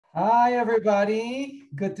Hi, everybody.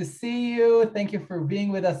 Good to see you. Thank you for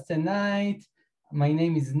being with us tonight. My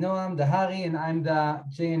name is Noam Dahari, and I'm the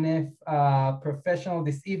JNF professional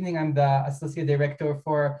this evening. I'm the Associate Director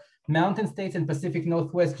for Mountain States and Pacific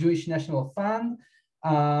Northwest Jewish National Fund.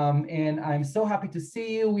 And I'm so happy to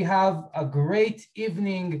see you. We have a great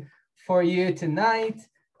evening for you tonight.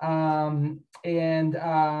 In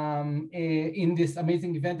this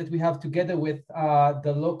amazing event that we have together with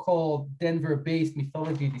the local Denver-based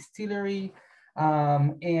Mythology Distillery.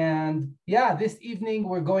 And yeah, this evening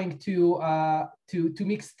we're going to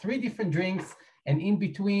mix 3 different drinks, and in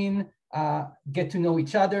between get to know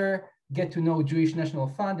each other, get to know Jewish National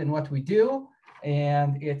Fund and what we do,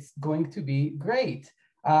 and it's going to be great.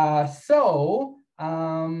 Oh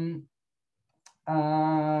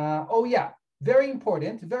yeah. Very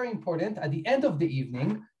important. At the end of the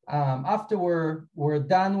evening, after we're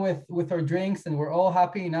done with our drinks and we're all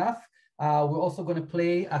happy enough, we're also going to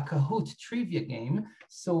play a Kahoot trivia game.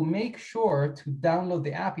 So make sure to download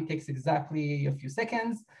the app. It takes exactly a few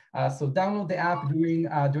seconds. So download the app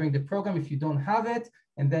during the program if you don't have it,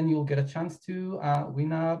 and then you'll get a chance to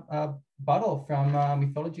win a bottle from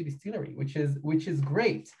Mythology Distillery, which is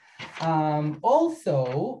great.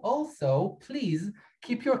 Also, please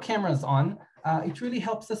keep your cameras on. It really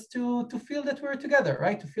helps us to feel that we're together,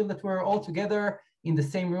 right? To feel that we're all together in the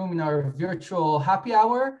same room in our virtual happy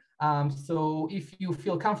hour. So if you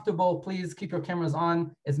feel comfortable, please keep your cameras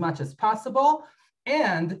on as much as possible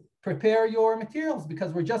and prepare your materials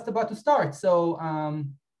because we're just about to start. So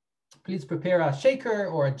please prepare a shaker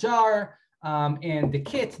or a jar and the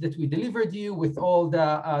kit that we delivered you with all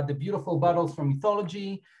the beautiful bottles from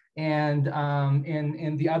Mythology and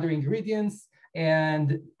the other ingredients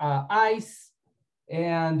and ice.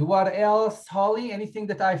 And what else, Holly? Anything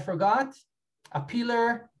that I forgot? A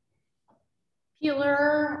peeler?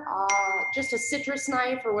 Just a citrus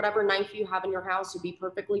knife or whatever knife you have in your house would be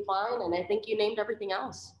perfectly fine. And I think you named everything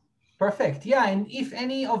else. Perfect. Yeah, and if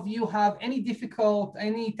any of you have any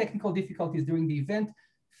technical difficulties during the event,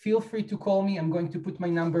 feel free to call me. I'm going to put my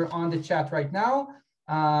number on the chat right now.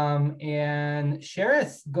 And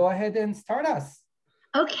Sheris, go ahead and start us.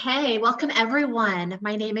 Okay, welcome everyone.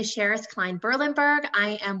 My name is Sheris Klein-Berlenberg.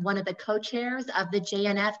 I am one of the co-chairs of the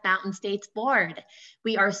JNF Mountain States Board.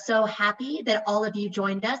 We are so happy that all of you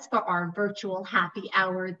joined us for our virtual happy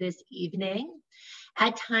hour this evening.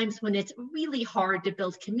 At times when it's really hard to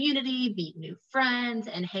build community, meet new friends,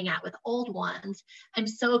 and hang out with old ones, I'm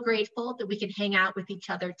so grateful that we can hang out with each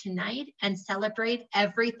other tonight and celebrate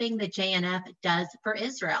everything that JNF does for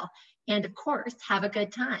Israel, and of course, have a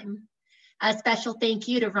good time. A special thank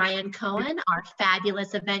you to Ryan Cohen, our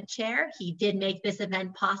fabulous event chair. He did make this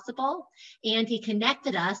event possible, and he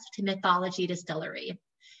connected us to Mythology Distillery.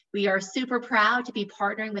 We are super proud to be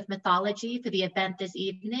partnering with Mythology for the event this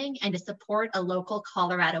evening and to support a local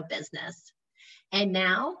Colorado business. And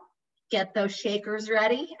now, get those shakers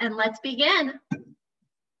ready and let's begin.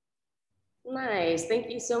 Nice, thank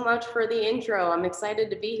you so much for the intro. I'm excited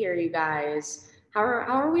to be here, you guys. How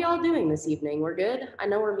are we all doing this evening? We're good? I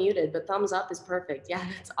know we're muted, but thumbs up is perfect. Yeah,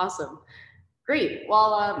 that's awesome. Great.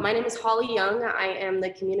 Well, my name is Holly Young. I am the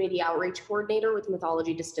Community Outreach Coordinator with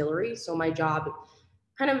Mythology Distillery. So my job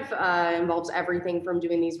kind of involves everything from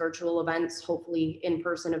doing these virtual events, hopefully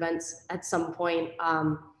in-person events at some point.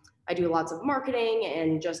 I do lots of marketing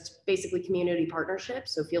and just basically community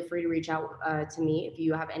partnerships. So feel free to reach out to me if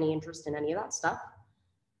you have any interest in any of that stuff.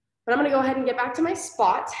 But I'm going to go ahead and get back to my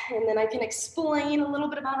spot, and then I can explain a little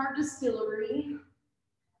bit about our distillery.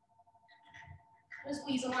 Just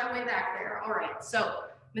squeezing my way back there. All right, so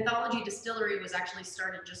Mythology Distillery was actually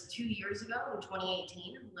started just 2 years ago in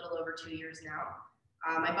 2018, a little over 2 years now.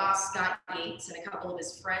 My boss, Scott Yates, and a couple of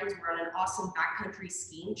his friends were on an awesome backcountry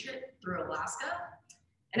skiing trip through Alaska.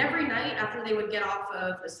 And every night after they would get off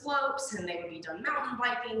of the slopes and they would be done mountain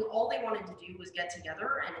biking, all they wanted to do was get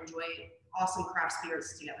together and enjoy awesome craft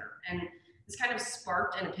spirits together. And this kind of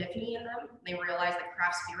sparked an epiphany in them. They realized that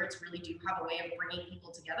craft spirits really do have a way of bringing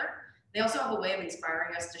people together. They also have a way of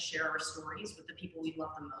inspiring us to share our stories with the people we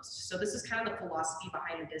love the most. So this is kind of the philosophy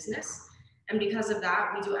behind the business. And because of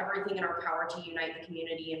that, we do everything in our power to unite the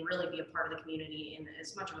community and really be a part of the community in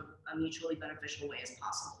as much of a mutually beneficial way as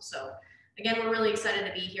possible. So again, we're really excited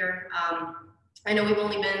to be here. I know we've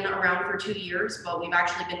only been around for 2 years, but we've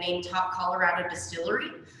actually been named top Colorado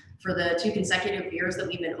distillery for the 2 consecutive years that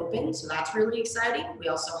we've been open. So that's really exciting. We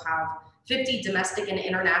also have 50 domestic and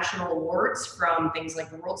international awards from things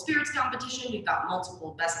like the World Spirits Competition. We've got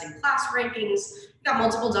multiple best in class rankings. We've got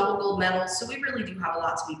multiple double gold medals. So we really do have a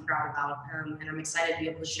lot to be proud about. And I'm excited to be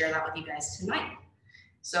able to share that with you guys tonight.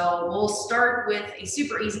 So we'll start with a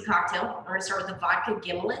super easy cocktail. We're gonna start with a vodka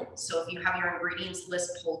gimlet. So if you have your ingredients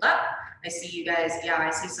list pulled up, I see you guys, yeah,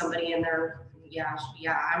 I see somebody in there. Yeah,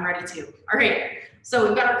 I'm ready too. All right, so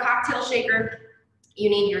we've got our cocktail shaker. You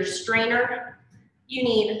need your strainer. You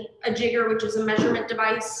need a jigger, which is a measurement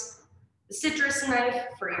device, the citrus knife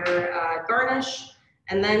for your garnish,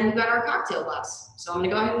 and then we've got our cocktail glass. So I'm gonna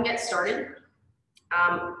go ahead and get started.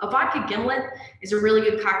 A vodka gimlet is a really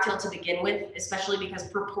good cocktail to begin with, especially because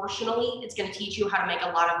proportionally, it's gonna teach you how to make a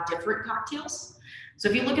lot of different cocktails. So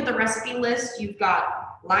if you look at the recipe list, you've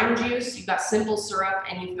got lime juice, you've got simple syrup,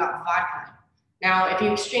 and you've got vodka. Now, if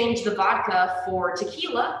you exchange the vodka for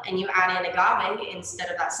tequila and you add in agave instead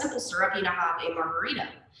of that simple syrup, you now have a margarita.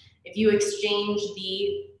 If you exchange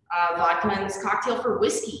the vodka in this cocktail for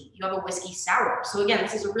whiskey, you have a whiskey sour. So again,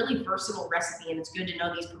 this is a really versatile recipe, and it's good to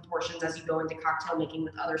know these proportions as you go into cocktail making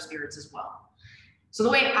with other spirits as well. So the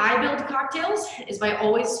way I build cocktails is by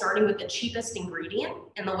always starting with the cheapest ingredient.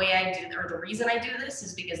 And the way I do, or the reason I do this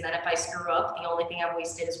is because then if I screw up, the only thing I've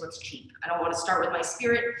wasted is what's cheap. I don't want to start with my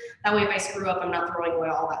spirit. That way if I screw up, I'm not throwing away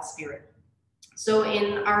all that spirit. So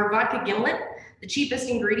in our vodka gimlet, the cheapest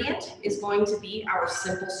ingredient is going to be our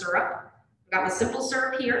simple syrup. I've got my simple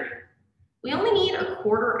syrup here. We only need a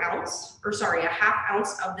half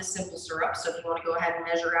ounce of the simple syrup. So if you want to go ahead and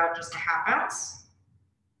measure out just a half ounce,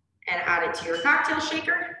 and add it to your cocktail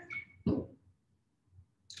shaker.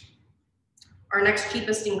 Our next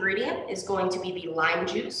cheapest ingredient is going to be the lime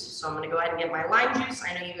juice. So I'm gonna go ahead and get my lime juice.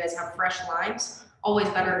 I know you guys have fresh limes. Always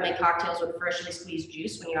better to make cocktails with freshly squeezed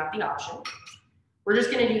juice when you have the option. We're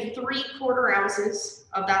just gonna do 3/4 ounces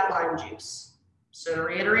of that lime juice. So to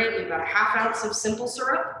reiterate, we've got a half ounce of simple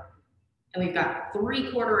syrup, and we've got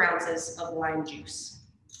 3/4 ounces of lime juice.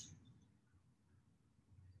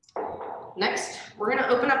 Next, we're gonna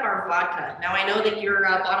open up our vodka. Now I know that your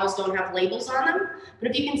bottles don't have labels on them, but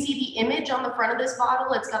if you can see the image on the front of this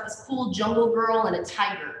bottle, it's got this cool jungle girl and a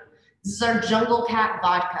tiger. This is our Jungle Cat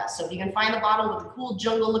vodka. So if you can find the bottle with a cool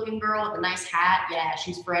jungle looking girl with a nice hat, yeah,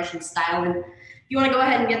 she's fresh and styling. If you wanna go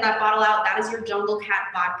ahead and get that bottle out, that is your Jungle Cat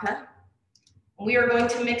vodka. We are going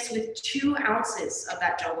to mix with 2 ounces of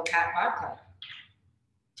that Jungle Cat vodka.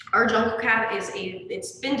 Our Jungle Cat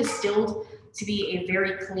it's been distilled to be a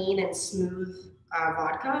very clean and smooth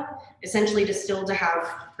vodka, essentially distilled to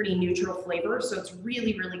have pretty neutral flavor. So it's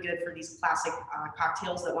really, really good for these classic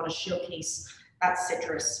cocktails that want to showcase that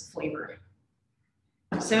citrus flavor.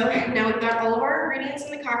 So now we've got all of our ingredients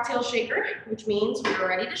in the cocktail shaker, which means we're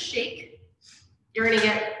ready to shake. You're gonna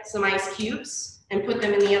get some ice cubes and put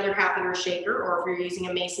them in the other half of your shaker, or if you're using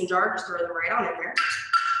a mason jar, just throw them right on in there.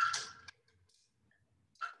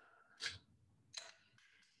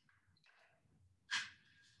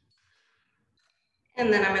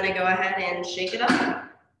 And then I'm gonna go ahead and shake it up.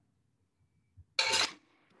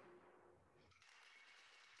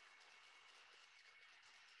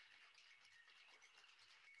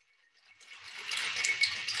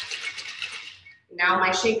 Now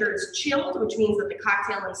my shaker is chilled, which means that the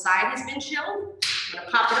cocktail inside has been chilled. I'm gonna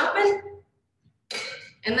pop it open.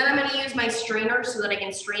 And then I'm gonna use my strainer so that I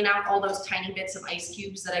can strain out all those tiny bits of ice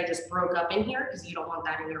cubes that I just broke up in here, because you don't want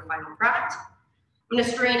that in your final product. I'm gonna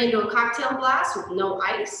strain into a cocktail glass with no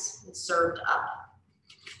ice and served up.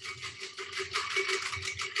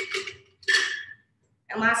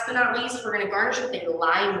 And last but not least, we're gonna garnish with a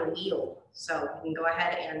lime wheel. So you can go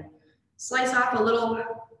ahead and slice off a little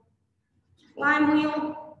lime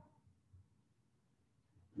wheel.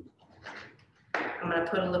 I'm gonna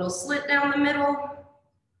put a little slit down the middle,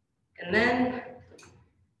 and then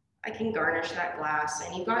I can garnish that glass,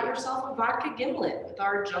 and you've got yourself a vodka gimlet with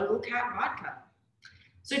our Jungle Cat vodka.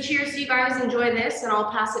 So cheers to you guys, enjoy this, and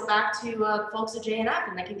I'll pass it back to folks at JNF,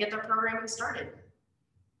 and they can get their programming started.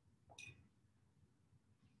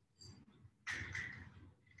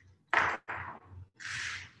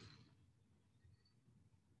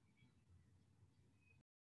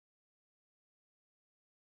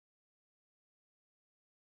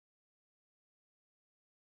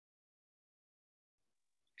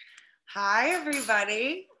 Hi,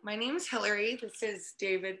 everybody. My name is Hillary. This is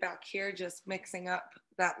David back here, just mixing up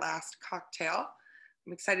that last cocktail.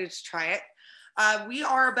 I'm excited to try it. We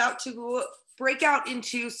are about to break out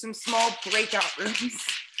into some small breakout rooms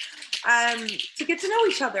to get to know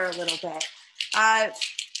each other a little bit.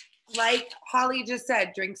 Like Holly just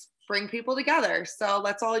said, drinks bring people together. So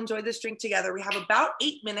let's all enjoy this drink together. We have about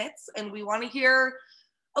 8 minutes, and we want to hear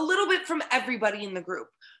a little bit from everybody in the group.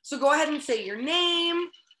 So go ahead and say your name.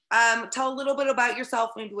 Tell a little bit about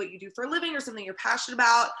yourself, maybe what you do for a living or something you're passionate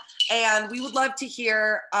about. And we would love to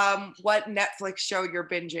hear what Netflix show you're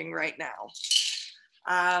binging right now.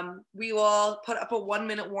 We will put up a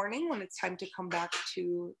 1-minute warning when it's time to come back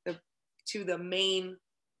to the main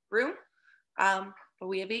room. But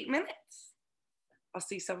we have 8 minutes. I'll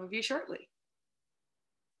see some of you shortly.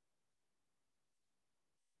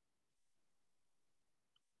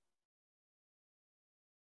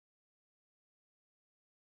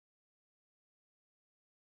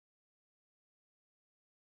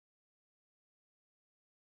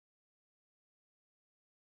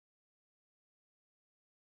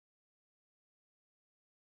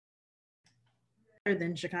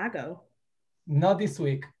 Than Chicago. Not this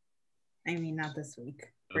week. I mean, not this week.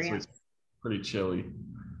 It's pretty chilly.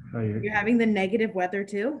 You're having the negative weather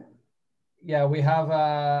too? Yeah, we have,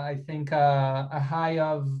 I think, a high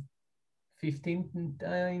of 15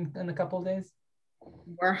 in a couple of days.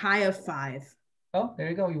 We're high of 5. Oh, there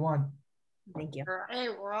you go. You won. Thank you. Hey,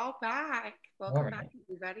 we're all back. Welcome back,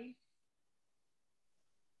 everybody.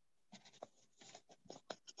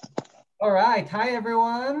 All right. Hi,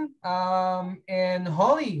 everyone. And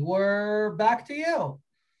Holly, we're back to you.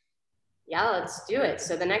 Yeah, let's do it.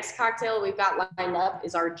 So the next cocktail we've got lined up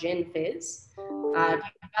is our gin fizz. If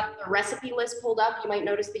you've got the recipe list pulled up, you might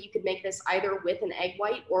notice that you could make this either with an egg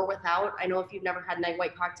white or without. I know if you've never had an egg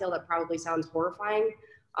white cocktail, that probably sounds horrifying.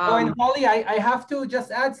 Oh, and Holly, I have to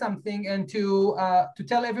just add something and to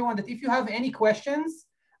tell everyone that if you have any questions,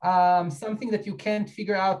 something that you can't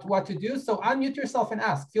figure out what to do, so unmute yourself and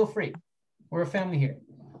ask. Feel free. We're a family here.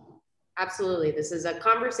 Absolutely. This is a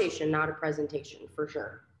conversation, not a presentation, for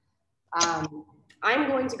sure. I'm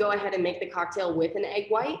going to go ahead and make the cocktail with an egg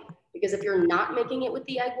white, because if you're not making it with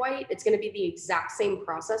the egg white, it's going to be the exact same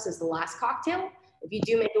process as the last cocktail. If you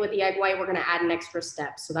do make it with the egg white, we're going to add an extra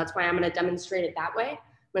step. So that's why I'm going to demonstrate it that way. I'm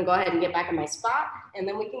going to go ahead and get back in my spot, and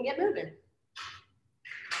then we can get moving.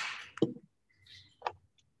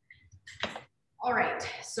 All right,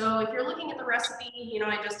 so if you're looking at the recipe,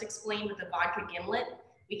 I just explained with the vodka gimlet,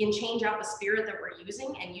 we can change out the spirit that we're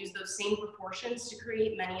using and use those same proportions to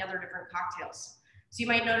create many other different cocktails. So you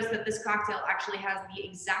might notice that this cocktail actually has the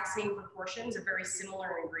exact same proportions of very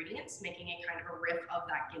similar ingredients, making it kind of a riff of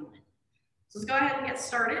that gimlet. So let's go ahead and get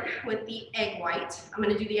started with the egg white. I'm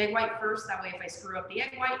going to do the egg white first. That way, if I screw up the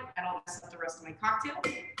egg white, I don't mess up the rest of my cocktail.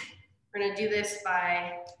 We're going to do this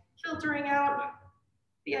by filtering out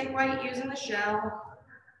the egg white using the shell,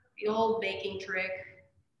 the old baking trick.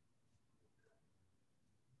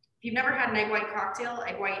 If you've never had an egg white cocktail,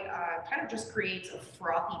 egg white kind of just creates a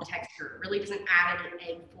frothy texture. It really doesn't add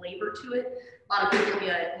any egg flavor to it. A lot of people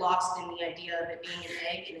get lost in the idea of it being an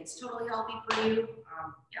egg, and it's totally healthy for you.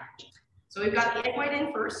 Yeah. So we've got the egg white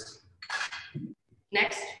in first.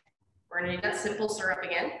 Next, we're going to do that simple syrup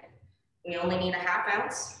again. We only need a ½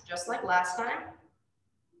 ounce, just like last time.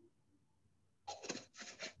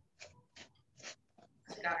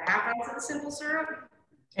 So got a ½ ounce of the simple syrup.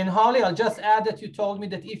 And Holly, I'll just add that you told me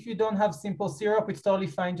that if you don't have simple syrup, it's totally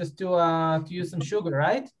fine just to use some sugar,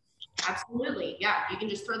 right? Absolutely, yeah. You can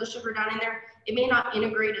just throw the sugar down in there. It may not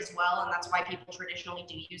integrate as well, and that's why people traditionally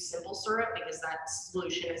do use simple syrup, because that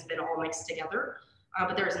solution has been all mixed together.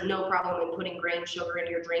 But there's no problem in putting grain sugar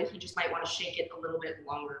into your drink. You just might want to shake it a little bit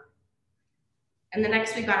longer. And then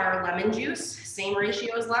next we've got our lemon juice. Same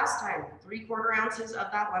ratio as last time, 3/4 ounces of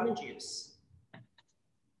that lemon juice.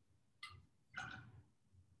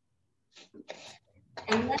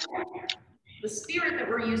 And then the spirit that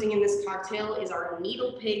we're using in this cocktail is our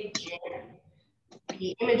needle pig gin.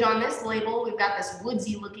 The image on this label, we've got this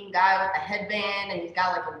woodsy looking guy with a headband, and he's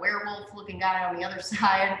got like a werewolf looking guy on the other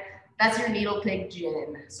side. That's your needle pig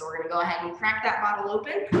gin. So we're gonna go ahead and crack that bottle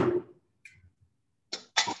open.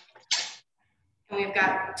 And we've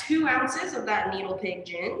got 2 ounces of that needle pig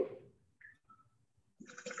gin.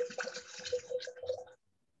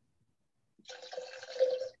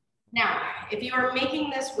 Now, if you are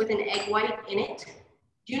making this with an egg white in it,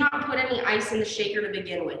 do not put any ice in the shaker to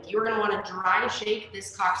begin with. You're going to want to dry shake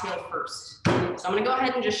this cocktail first. So I'm going to go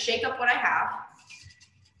ahead and just shake up what I have.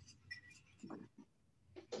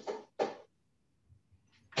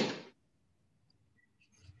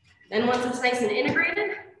 Then once it's nice and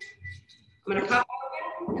integrated, I'm going to pop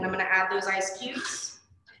it open and I'm going to add those ice cubes.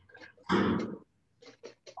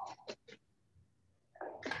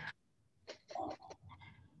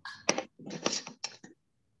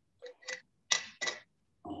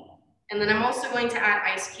 And then I'm also going to add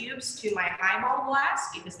ice cubes to my highball glass,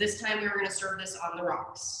 because this time we were going to serve this on the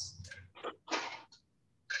rocks.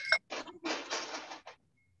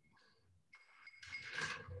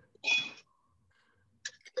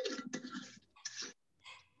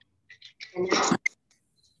 And now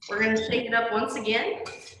we're going to shake it up once again.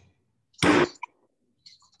 Ice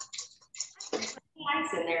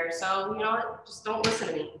in in there. So, you know what? Just don't listen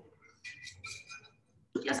to me.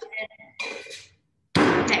 Just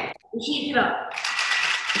okay, heat it up.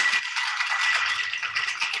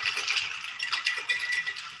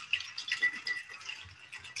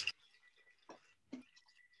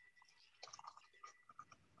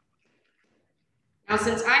 Now,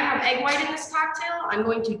 since I have egg white in this cocktail, I'm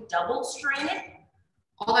going to double strain it.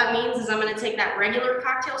 All that means is I'm going to take that regular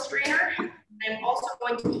cocktail strainer, and I'm also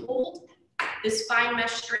going to hold this fine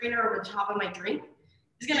mesh strainer over the top of my drink.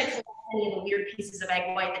 It's going to collect any of the weird pieces of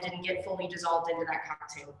egg white that didn't get fully dissolved into that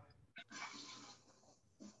cocktail.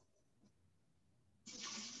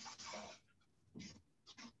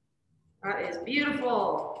 That is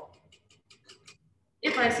beautiful,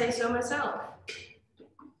 if I say so myself.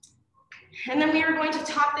 And then we are going to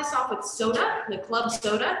top this off with soda, the club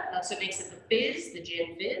soda. That's what makes it the fizz, the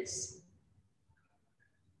gin fizz.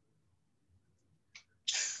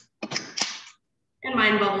 And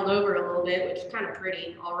mine bubbled over a little bit, which is kind of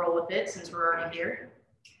pretty. I'll roll with it since we're already here.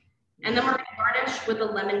 And then we're going to garnish with a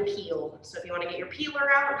lemon peel. So if you want to get your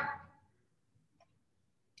peeler out.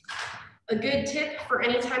 A good tip for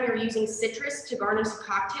any time you're using citrus to garnish a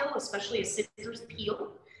cocktail, especially a citrus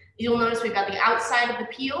peel. You'll notice we've got the outside of the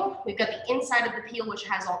peel, we've got the inside of the peel, which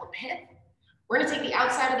has all the pith. We're gonna take the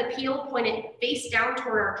outside of the peel, point it face down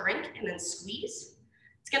toward our drink, and then squeeze.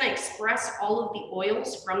 It's gonna express all of the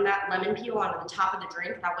oils from that lemon peel onto the top of the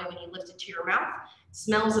drink. That way, when you lift it to your mouth, it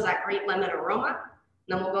smells of that great lemon aroma.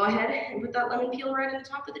 And then we'll go ahead and put that lemon peel right in the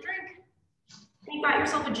top of the drink. And you've got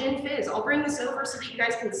yourself a gin fizz. I'll bring this over so that you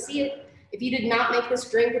guys can see it. If you did not make this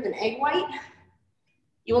drink with an egg white,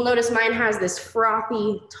 you will notice mine has this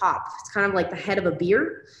frothy top. It's kind of like the head of a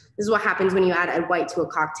beer. This is what happens when you add egg white to a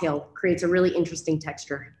cocktail. Creates a really interesting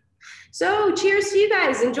texture. So cheers to you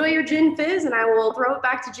guys. Enjoy your gin fizz, and I will throw it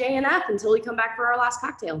back to JNF until we come back for our last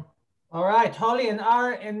cocktail. All right, Holly, in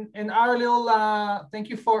our little, thank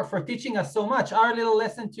you for teaching us so much. Our little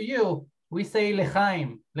lesson to you, we say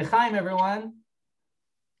L'chaim. L'chaim, everyone.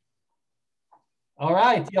 All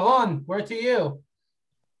right, Yaron, word to you.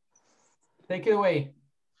 Take it away.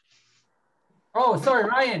 Oh, sorry,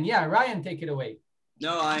 Ryan. Yeah, Ryan, take it away.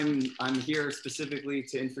 No, I'm here specifically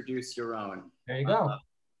to introduce Yaron. There you go.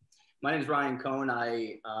 My name is Ryan Cohn.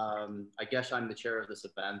 I guess I'm the chair of this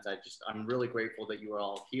event. I'm really grateful that you are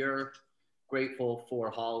all here. Grateful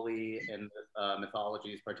for Holly and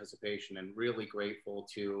Mythology's participation, and really grateful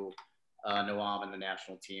to Noam and the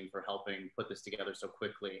national team for helping put this together so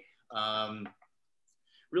quickly.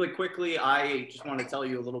 Really quickly, I just want to tell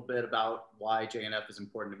you a little bit about why JNF is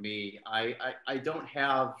important to me. I don't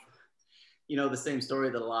have, the same story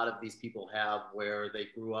that a lot of these people have, where they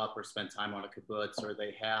grew up or spent time on a kibbutz, or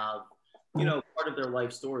they have, part of their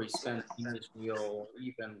life story spent in Israel, or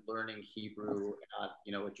even learning Hebrew at,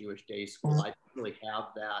 a Jewish day school. I don't really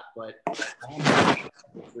have that, but I'm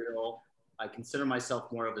Israel. I consider myself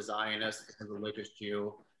more of a Zionist, a religious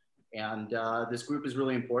Jew, and this group is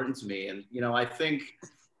really important to me. And, I think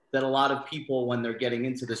that a lot of people, when they're getting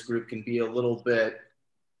into this group, can be a little bit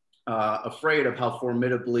afraid of how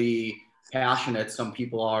formidably passionate some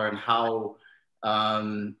people are, and how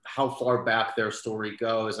far back their story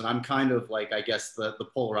goes. And I'm kind of like, I guess, the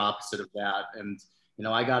polar opposite of that. And,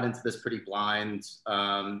 I got into this pretty blind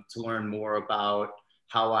to learn more about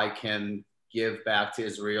how I can give back to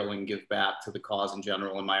Israel and give back to the cause in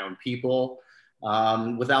general and my own people,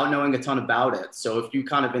 without knowing a ton about it. So if you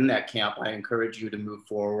kind of in that camp, I encourage you to move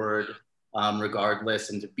forward regardless,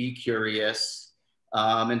 and to be curious,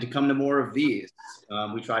 and to come to more of these.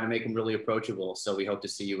 We try to make them really approachable. So we hope to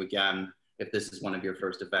see you again if this is one of your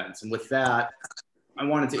first events. And with that, I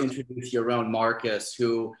wanted to introduce Yaron Marcus,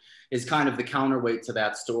 who is kind of the counterweight to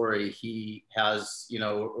that story. He has,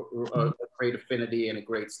 a great affinity and a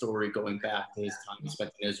great story going back to his time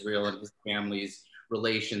spent in Israel and his family's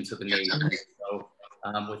relation to the nation. So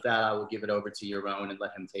with that, I will give it over to Yaron and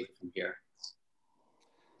let him take it from here.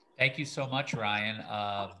 Thank you so much,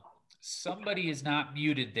 Ryan. Somebody is not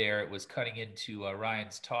muted there. It was cutting into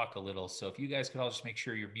Ryan's talk a little. So if you guys could all just make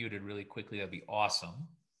sure you're muted really quickly, that'd be awesome.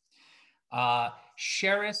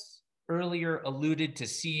 Sheris earlier alluded to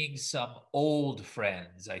seeing some old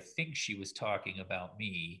friends. I think she was talking about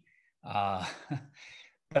me. But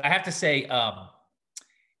I have to say,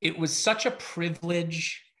 it was such a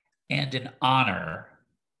privilege and an honor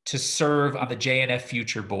to serve on the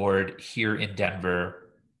JNFuture board here in Denver,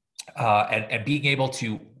 and being able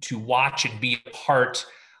to watch and be a part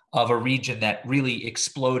of a region that really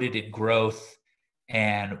exploded in growth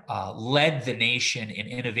and led the nation in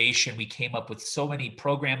innovation. We came up with so many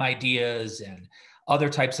program ideas and other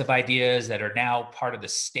types of ideas that are now part of the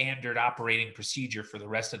standard operating procedure for the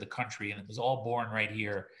rest of the country. And it was all born right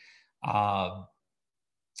here. I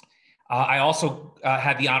also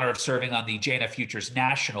had the honor of serving on the JNFuture's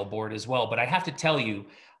national board as well. But I have to tell you,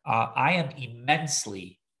 I am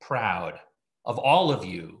immensely proud of all of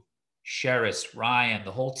you, Sheris, Ryan,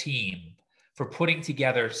 the whole team, for putting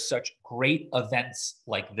together such great events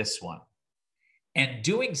like this one. And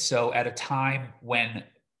doing so at a time when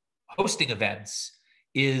hosting events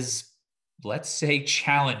is, let's say,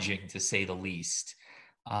 challenging to say the least.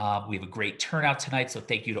 We have a great turnout tonight, so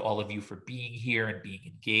thank you to all of you for being here and being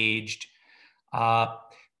engaged.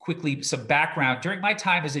 Quickly, some background. During my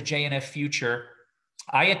time as a JNFuture,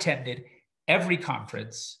 I attended every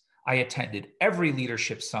conference. I attended every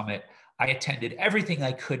leadership summit. I attended everything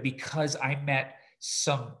I could because I met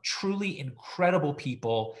some truly incredible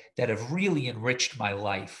people that have really enriched my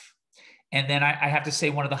life. And then I have to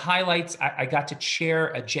say one of the highlights, I got to chair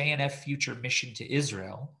a JNFuture mission to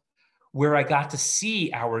Israel, where I got to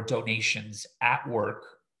see our donations at work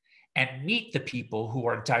and meet the people who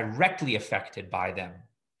are directly affected by them.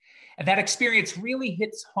 And that experience really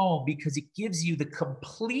hits home because it gives you the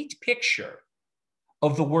complete picture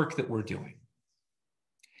of the work that we're doing.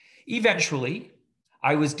 Eventually,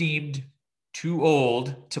 I was deemed too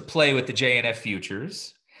old to play with the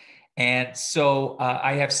JNFutures. And so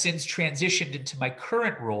I have since transitioned into my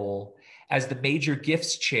current role as the Major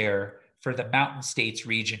Gifts Chair for the Mountain States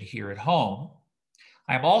region here at home.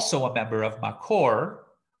 I'm also a member of MACOR,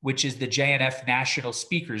 which is the JNF National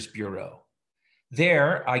Speakers Bureau.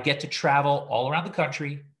 There, I get to travel all around the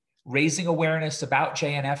country, raising awareness about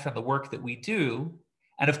JNF and the work that we do,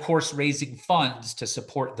 and of course, raising funds to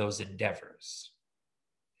support those endeavors.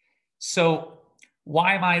 So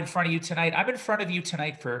why am I in front of you tonight? I'm in front of you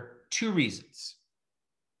tonight for two reasons.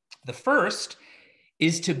 The first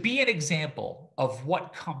is to be an example of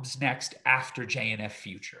what comes next after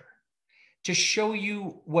JNFuture, to show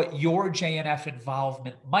you what your JNF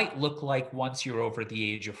involvement might look like once you're over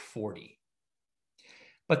the age of 40.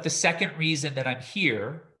 But the second reason that I'm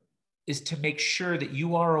here is to make sure that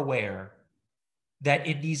you are aware that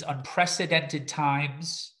in these unprecedented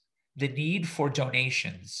times, the need for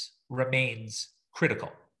donations remains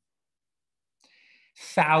critical.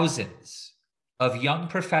 Thousands of young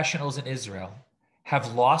professionals in Israel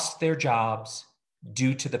have lost their jobs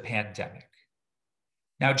due to the pandemic.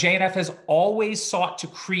 Now, JNF has always sought to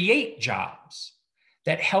create jobs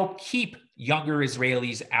that help keep younger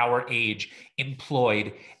Israelis our age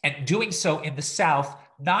employed, and doing so in the South,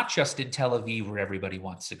 not just in Tel Aviv where everybody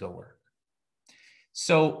wants to go work.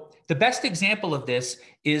 So the best example of this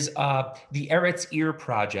is the Eretz Ir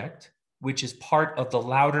project, which is part of the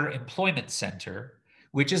Lauder Employment Center,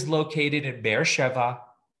 which is located in Beersheba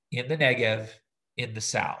in the Negev in the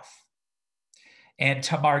South. And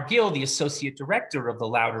Tamar Gil, the Associate Director of the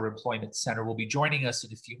Lauder Employment Center, will be joining us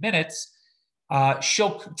in a few minutes.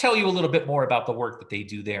 She'll tell you a little bit more about the work that they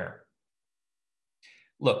do there.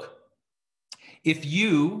 Look, if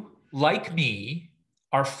you, like me,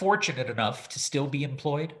 are fortunate enough to still be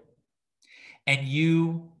employed, and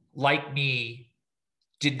you, like me,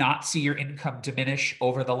 did not see your income diminish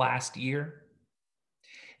over the last year,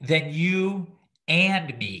 then you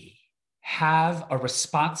and me have a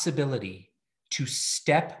responsibility to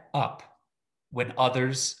step up when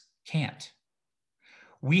others can't.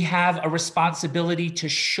 We have a responsibility to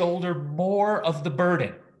shoulder more of the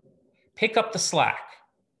burden, pick up the slack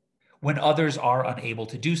when others are unable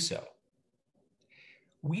to do so.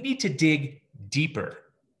 We need to dig deeper.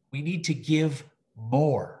 We need to give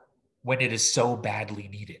more when it is so badly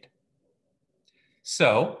needed.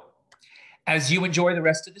 So, as you enjoy the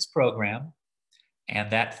rest of this program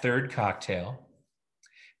and that third cocktail,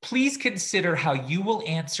 please consider how you will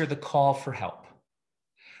answer the call for help.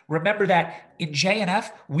 Remember that in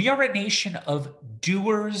JNF, we are a nation of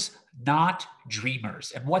doers, not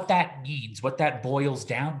dreamers. And what that means, what that boils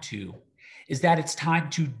down to, is that it's time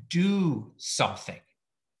to do something.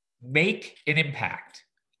 Make an impact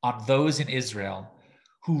on those in Israel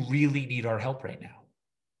who really need our help right now.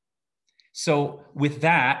 So with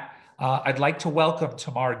that, I'd like to welcome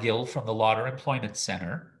Tamar Gil from the Lauder Employment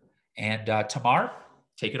Center. And Tamar,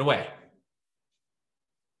 take it away.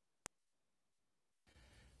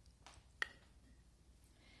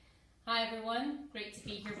 Hi everyone, great to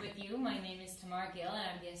be here with you. My name is Tamar Gil and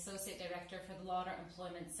I'm the Associate Director for the Lauder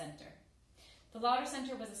Employment Center. The Lauder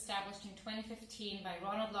Center was established in 2015 by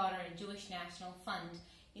Ronald Lauder and Jewish National Fund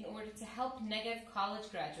in order to help Negev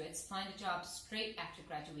college graduates find a job straight after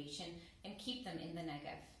graduation and keep them in the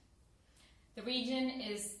Negev. The region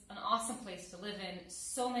is an awesome place to live in.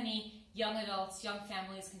 So many young adults, young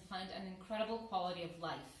families can find an incredible quality of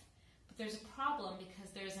life. But there's a problem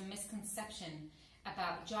because there's a misconception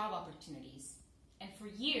about job opportunities. And for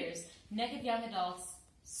years, Negev young adults,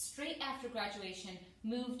 straight after graduation,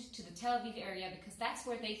 moved to the Tel Aviv area because that's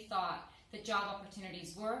where they thought that job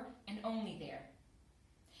opportunities were, and only there.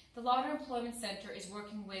 The Lauder Employment Center is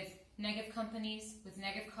working with Negev companies, with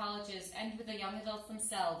Negev colleges, and with the young adults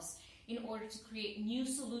themselves in order to create new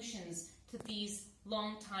solutions to these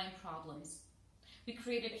long-time problems. We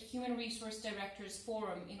created a Human Resource Directors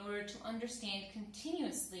Forum in order to understand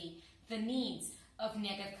continuously the needs of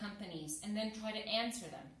Negev companies and then try to answer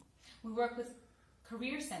them. We work with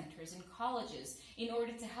career centers and colleges in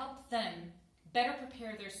order to help them better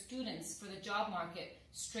prepare their students for the job market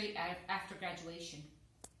straight after graduation.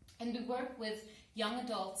 And we work with young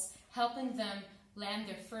adults, helping them land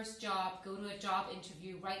their first job, go to a job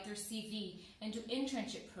interview, write their CV, and do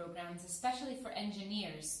internship programs, especially for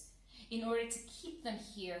engineers, in order to keep them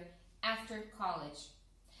here after college.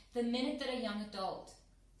 The minute that a young adult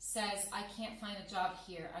says, I can't find a job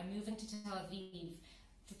here, I'm moving to Tel Aviv,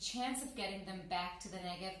 the chance of getting them back to the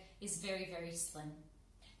Negev is very, very slim.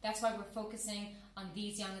 That's why we're focusing on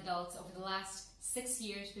these young adults. Over the last 6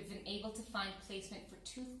 years, we've been able to find placement for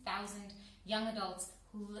 2,000 young adults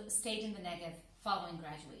who stayed in the Negev following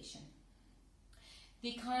graduation.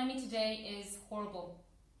 The economy today is horrible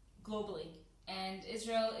globally, and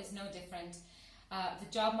Israel is no different. The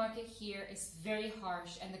job market here is very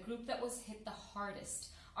harsh, and the group that was hit the hardest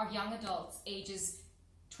are young adults ages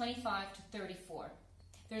 25 to 34.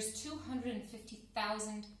 There's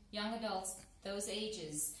 250,000 young adults those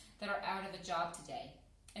ages that are out of a job today.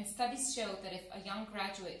 And studies show that if a young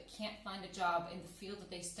graduate can't find a job in the field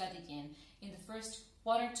that they studied in the first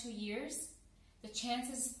 1 or 2 years, the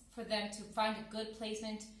chances for them to find a good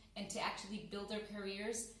placement and to actually build their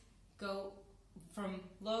careers go from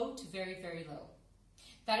low to very, very low.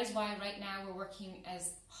 That is why right now we're working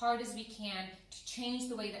as hard as we can to change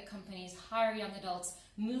the way that companies hire young adults,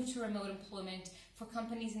 move to remote employment, for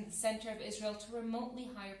companies in the center of Israel to remotely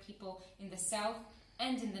hire people in the south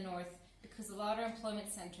and in the north, because the Lauder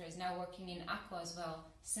Employment Center is now working in Akko as well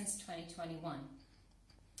since 2021.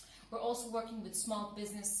 We're also working with small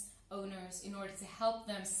business owners in order to help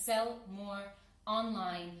them sell more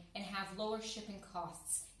online and have lower shipping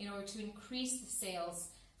costs in order to increase the sales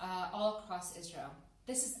all across Israel.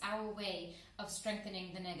 This is our way of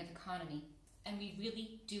strengthening the Negev economy, and we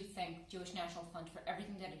really do thank Jewish National Fund for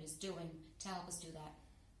everything that it is doing to help us do that.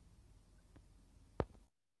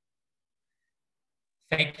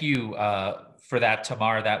 Thank you for that,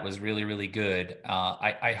 Tamar. That was really, really good.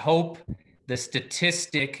 I hope the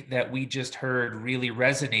statistic that we just heard really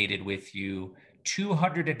resonated with you.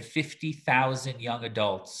 250,000 young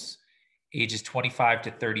adults, ages 25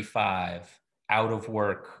 to 35, out of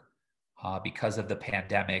work because of the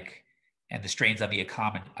pandemic and the strains on the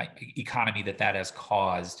economy that has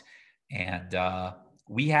caused. And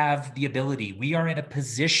we have the ability, we are in a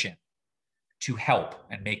position to help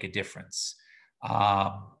and make a difference.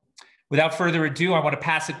 Without further ado, I want to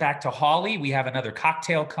pass it back to Holly. We have another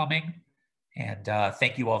cocktail coming. And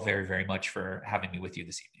thank you all very, very much for having me with you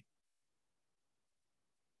this evening.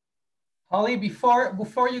 Holly,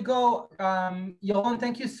 before you go, Yaron,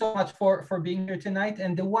 thank you so much for being here tonight.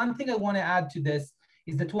 And the one thing I want to add to this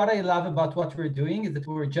is that what I love about what we're doing is that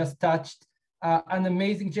we're just touched an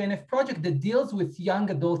amazing JNF project that deals with young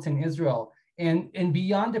adults in Israel. And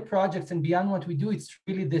beyond the projects and beyond what we do, it's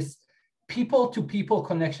really this people-to-people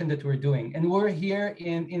connection that we're doing. And we're here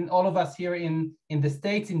in all of us here in the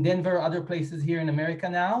States, in Denver, other places here in America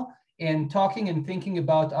now, and talking and thinking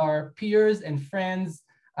about our peers and friends,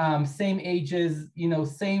 same ages,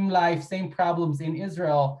 same life, same problems in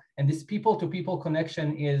Israel. And this people-to-people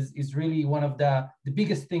connection is really one of the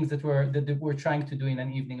biggest things that we're trying to do in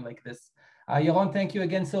an evening like this. Yaron, thank you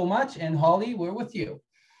again so much. And Holly, we're with you.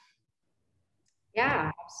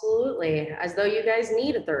 Yeah, absolutely. As though you guys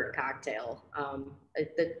need a third cocktail.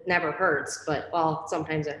 It never hurts, but well,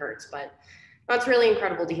 sometimes it hurts, but it's really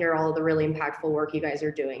incredible to hear all of the really impactful work you guys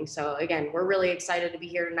are doing. So again, we're really excited to be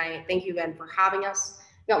here tonight. Thank you again for having us.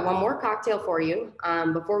 We got one more cocktail for you.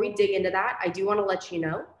 Before we dig into that, I do want to let you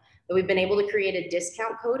know that we've been able to create a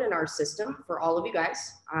discount code in our system for all of you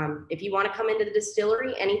guys. If you want to come into the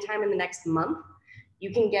distillery anytime in the next month,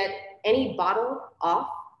 you can get any bottle off.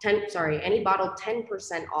 Any bottle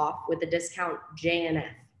 10% off with the discount JNF.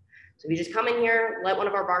 So if you just come in here, let one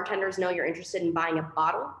of our bartenders know you're interested in buying a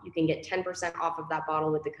bottle, you can get 10% off of that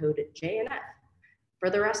bottle with the code JNF. for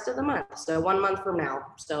the rest of the month. So 1 month from now.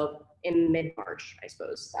 So in mid-March, I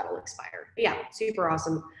suppose that'll expire. But yeah, super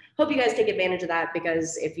awesome. Hope you guys take advantage of that,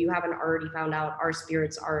 because if you haven't already found out, our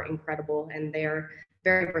spirits are incredible and they're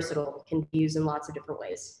very versatile, can be used in lots of different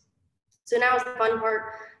ways. So now is the fun part.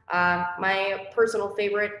 My personal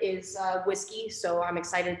favorite is whiskey, so I'm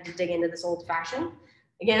excited to dig into this old fashioned.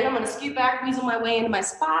 Again, I'm gonna scoot back, weasel my way into my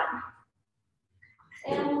spot,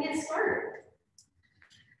 and we'll get started.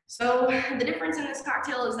 So the difference in this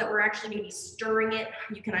cocktail is that we're actually gonna be stirring it.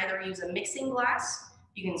 You can either use a mixing glass,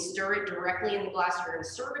 you can stir it directly in the glass you're gonna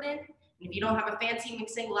serve it in. And if you don't have a fancy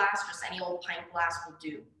mixing glass, just any old pint glass will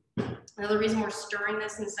do. Another reason we're stirring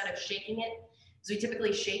this instead of shaking it is we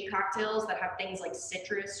typically shake cocktails that have things like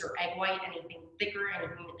citrus or egg white, anything thicker,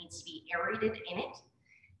 anything that needs to be aerated in it.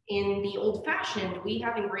 In the old fashioned, we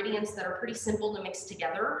have ingredients that are pretty simple to mix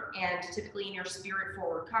together, and typically in your spirit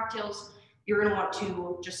forward cocktails, you're gonna want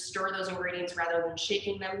to just stir those ingredients rather than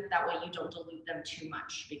shaking them. That way you don't dilute them too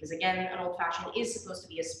much, because again, an old fashioned is supposed to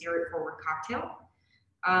be a spirit forward cocktail.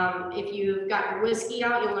 If you've got your whiskey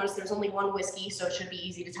out, you'll notice there's only one whiskey, so it should be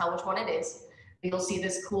easy to tell which one it is. You'll see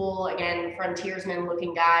this cool, again, frontiersman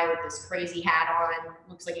looking guy with this crazy hat on.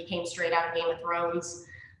 Looks like he came straight out of Game of Thrones.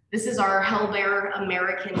 This is our Hellbear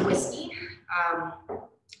American whiskey.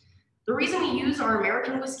 The reason we use our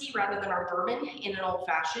American whiskey rather than our bourbon in an old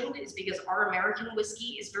fashioned is because our American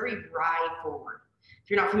whiskey is very rye forward. If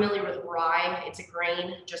you're not familiar with rye, it's a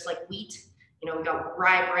grain just like wheat. You know, we've got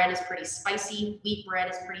rye bread is pretty spicy, wheat bread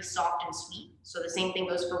is pretty soft and sweet. So the same thing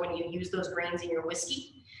goes for when you use those grains in your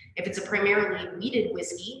whiskey. If it's a primarily wheated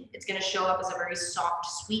whiskey, it's gonna show up as a very soft,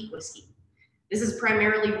 sweet whiskey. This is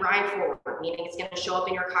primarily rye forward, meaning it's gonna show up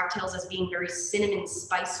in your cocktails as being very cinnamon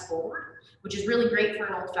spice forward, which is really great for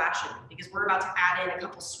an old fashioned, because we're about to add in a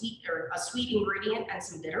couple a sweet ingredient and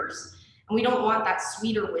some bitters. And we don't want that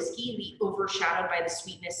sweeter whiskey to be overshadowed by the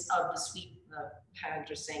sweetness of I'm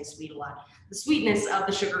just saying sweet a lot, the sweetness of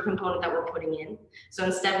the sugar component that we're putting in. So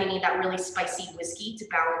instead we need that really spicy whiskey to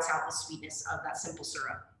balance out the sweetness of that simple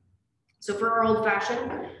syrup. So for our old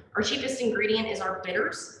fashioned, our cheapest ingredient is our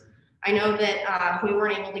bitters. I know that we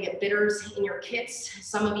weren't able to get bitters in your kits.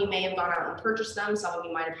 Some of you may have gone out and purchased them. Some of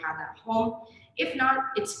you might have had that at home. If not,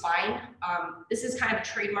 it's fine. This is kind of a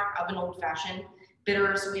trademark of an old fashioned.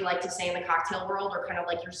 Bitters, we like to say in the cocktail world, are kind of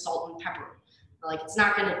like your salt and pepper. Like, it's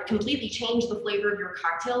not gonna completely change the flavor of your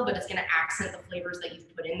cocktail, but it's gonna accent the flavors that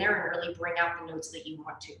you've put in there and really bring out the notes that you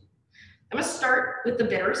want to. I'm gonna start with the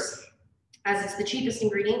bitters, as it's the cheapest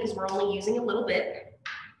ingredient because we're only using a little bit.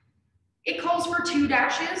 It calls for 2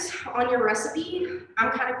 dashes on your recipe.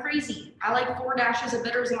 I'm kind of crazy. I like 4 dashes of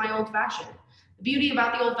bitters in my old fashioned. The beauty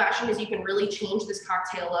about the old fashioned is you can really change this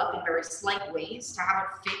cocktail up in very slight ways to have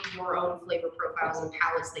it fit your own flavor profiles and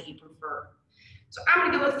palettes that you prefer. So I'm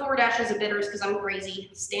gonna go with 4 dashes of bitters because I'm crazy.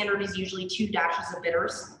 Standard is usually 2 dashes of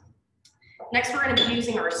bitters. Next, we're gonna be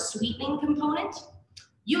using our sweetening component.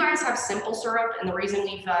 You guys have simple syrup, and the reason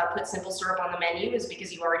we've put simple syrup on the menu is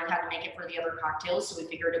because you already had to make it for the other cocktails, so we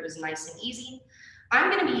figured it was nice and easy.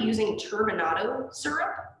 I'm gonna be using turbinado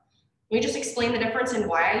syrup. Let me just explain the difference and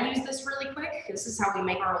why I use this really quick. This is how we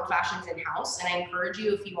make our old fashions in-house, and I encourage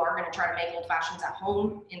you, if you are gonna try to make old fashions at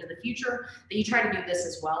home into the future, that you try to do this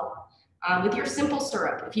as well. With your simple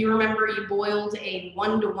syrup, if you remember, you boiled a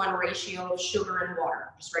 1-to-1 ratio of sugar and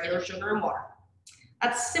water, just regular sugar and water.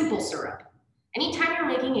 That's simple syrup. Anytime you're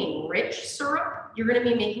making a rich syrup, you're gonna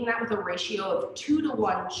be making that with a ratio of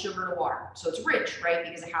 2-to-1 sugar to water. So it's rich, right?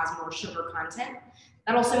 Because it has more sugar content.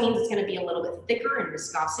 That also means it's gonna be a little bit thicker in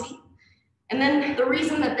viscosity. And then the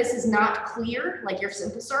reason that this is not clear, like your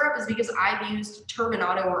simple syrup, is because I've used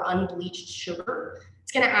turbinado or unbleached sugar.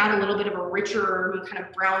 It's gonna add a little bit of a richer kind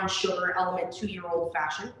of brown sugar element to your old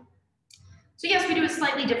fashioned. So yes, we do it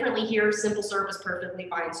slightly differently here. Simple syrup is perfectly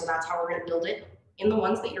fine, so that's how we're gonna build it in the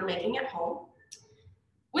ones that you're making at home.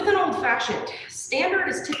 With an old fashioned, standard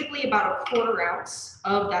is typically about a 1/4 ounce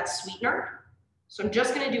of that sweetener. So I'm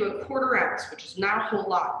just gonna do a 1/4 ounce, which is not a whole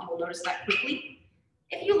lot. You will notice that quickly.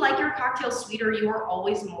 If you like your cocktail sweeter, you are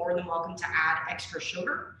always more than welcome to add extra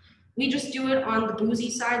sugar. We just do it on the boozy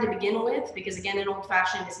side to begin with, because again, an old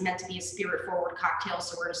fashioned is meant to be a spirit forward cocktail.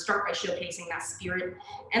 So we're gonna start by showcasing that spirit.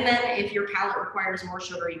 And then if your palate requires more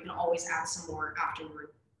sugar, you can always add some more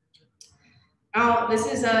afterward. Now, this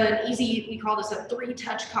is an easy, we call this a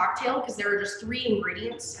 3-touch cocktail because there are just 3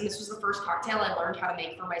 ingredients. And this was the first cocktail I learned how to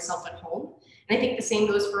make for myself at home. And I think the same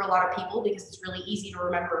goes for a lot of people because it's really easy to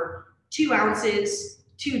remember 2 ounces,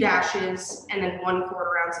 2 dashes, and then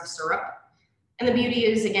 1/4 ounce of syrup. And the beauty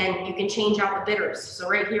is, again, you can change out the bitters. So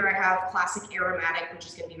right here I have classic aromatic, which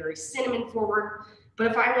is gonna be very cinnamon forward. But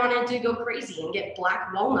if I wanted to go crazy and get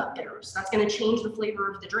black walnut bitters, that's going to change the flavor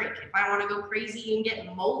of the drink. If I want to go crazy and get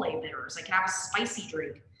mole bitters, I can have a spicy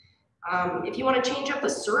drink. If you want to change up the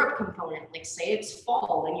syrup component, like say it's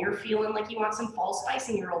fall and you're feeling like you want some fall spice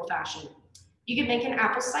in your old fashioned, you can make an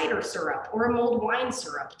apple cider syrup or a mulled wine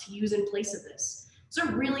syrup to use in place of this. It's a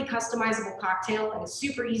really customizable cocktail and it's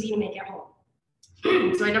super easy to make at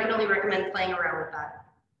home. So I definitely recommend playing around with that.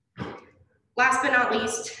 Last but not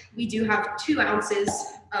least, we do have 2 ounces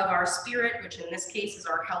of our spirit, which in this case is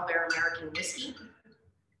our Hellbear American whiskey.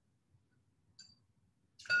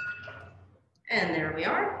 And there we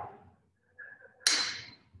are.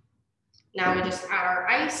 Now we just add our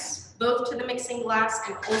ice, both to the mixing glass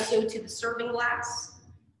and also to the serving glass.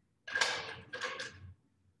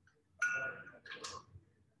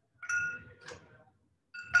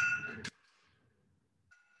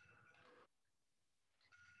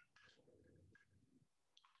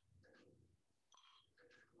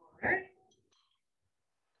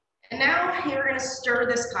 And now you're going to stir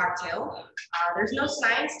this cocktail. There's no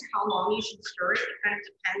science to how long you should stir it. It kind of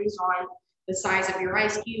depends on the size of your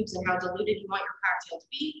ice cubes and how diluted you want your cocktail to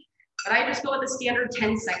be. But I just go with the standard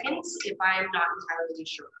 10 seconds if I'm not entirely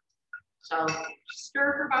sure. So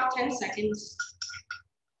stir for about 10 seconds.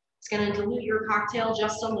 It's going to dilute your cocktail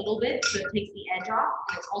just a little bit so it takes the edge off,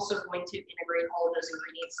 and it's also going to integrate all of those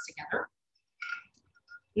ingredients together.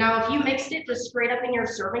 Now, if you mixed it just straight up in your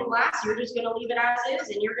serving glass, you're just going to leave it as is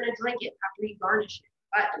and you're going to drink it after you garnish it.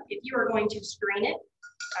 But if you are going to strain it,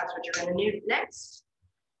 that's what you're going to do next.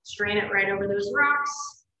 Strain it right over those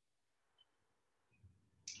rocks.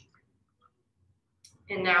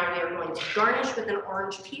 And now we are going to garnish with an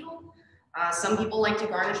orange peel. Some people like to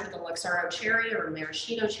garnish with a Luxardo cherry or a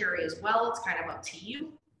maraschino cherry as well. It's kind of up to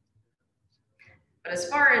you. But as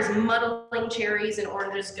far as muddling cherries and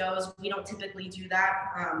oranges goes, we don't typically do that.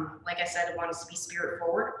 Like I said, I want us to be spirit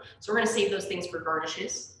forward. So we're going to save those things for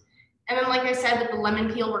garnishes. And then like I said, with the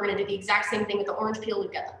lemon peel, we're going to do the exact same thing with the orange peel.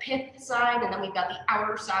 We've got the pith side, and then we've got the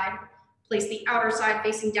outer side. Place the outer side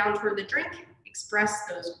facing down toward the drink, express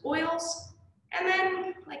those oils, and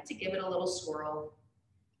then like to give it a little swirl.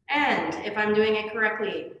 And if I'm doing it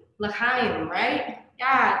correctly, l'chaim, right?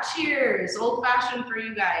 Yeah, cheers, old fashioned for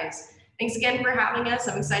you guys. Thanks again for having us.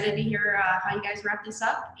 I'm excited to hear how you guys wrap this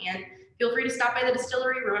up. And feel free to stop by the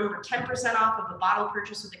distillery. Remember, 10% off of a bottle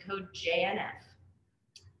purchase with the code JNF.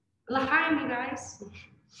 L'chaim, you guys.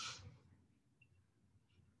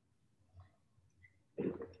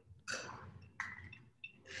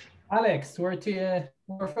 Alex, where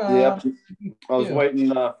Yep, I was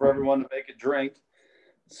waiting for everyone to make a drink.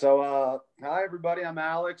 So, hi everybody, I'm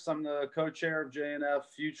Alex. I'm the co-chair of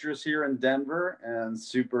JNFuture here in Denver, and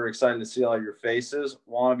super excited to see all your faces.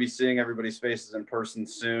 Want to be seeing everybody's faces in person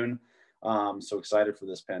soon. So excited for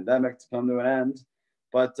this pandemic to come to an end.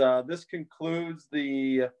 But this concludes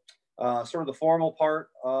the sort of the formal part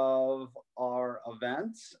of our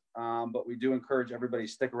event. But we do encourage everybody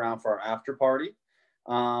to stick around for our after party.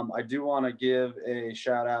 I do want to give a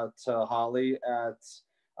shout out to Holly at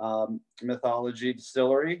Mythology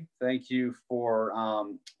Distillery. Thank you for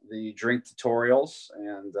the drink tutorials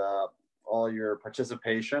and all your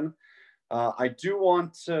participation. I do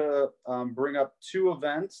want to bring up 2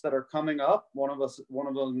 events that are coming up. One of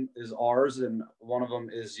them is ours, and one of them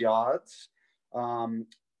is Yad's. On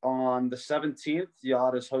the 17th,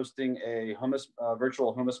 Yad is hosting a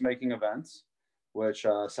virtual hummus making event, which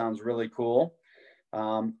sounds really cool.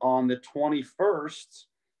 On the 21st,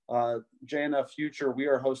 JNFuture, we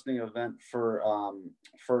are hosting an event for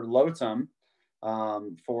Lotam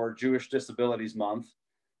for Jewish Disabilities Month.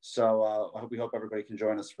 So we hope everybody can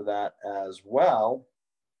join us for that as well.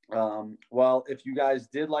 Well, if you guys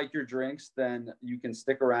did like your drinks, then you can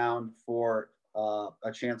stick around for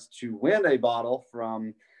a chance to win a bottle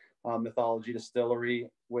from Mythology Distillery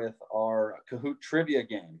with our Kahoot trivia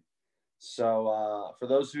game. So for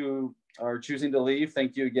those who are choosing to leave,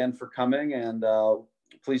 thank you again for coming, and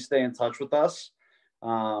please stay in touch with us.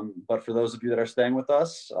 But for those of you that are staying with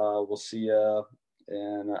us, we'll see you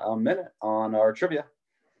in a minute on our trivia.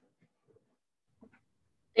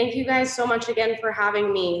 Thank you guys so much again for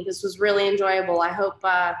having me. This was really enjoyable. I hope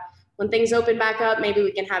when things open back up, maybe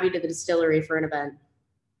we can have you to the distillery for an event.